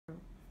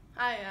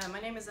Hi, my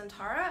name is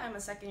Antara. I'm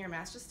a second-year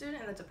master's student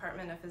in the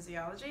Department of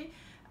Physiology,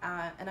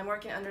 and I'm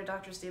working under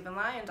Dr. Stephen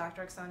Lai and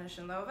Dr. Oksana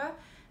Shinlova.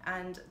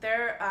 And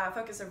their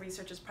focus of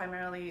research is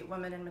primarily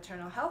women and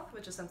maternal health,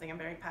 which is something I'm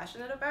very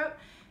passionate about.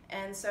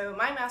 And so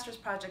my master's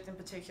project in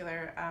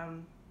particular,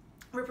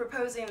 we're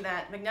proposing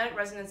that magnetic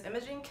resonance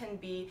imaging can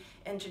be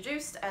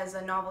introduced as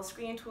a novel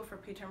screening tool for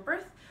preterm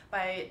birth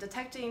by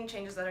detecting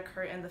changes that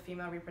occur in the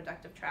female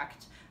reproductive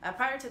tract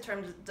prior to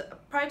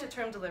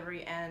term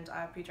delivery and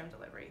preterm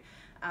delivery.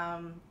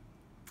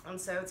 And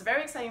so it's a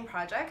very exciting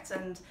project,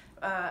 and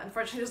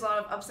unfortunately there's a lot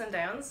of ups and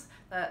downs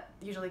that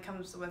usually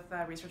comes with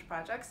research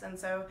projects. And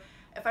so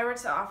if I were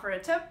to offer a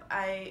tip,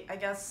 I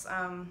guess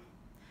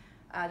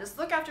just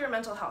look after your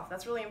mental health.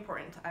 That's really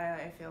important,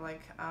 I feel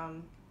like.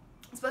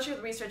 Especially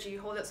with research, you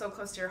hold it so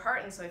close to your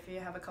heart, and so if you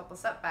have a couple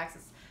setbacks,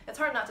 it's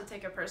hard not to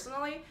take it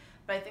personally,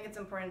 but I think it's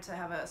important to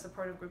have a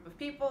supportive group of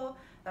people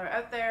that are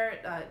out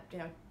there,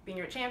 being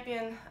your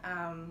champion,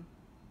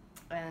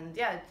 and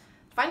yeah,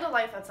 find a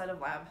life outside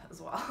of lab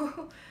as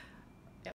well.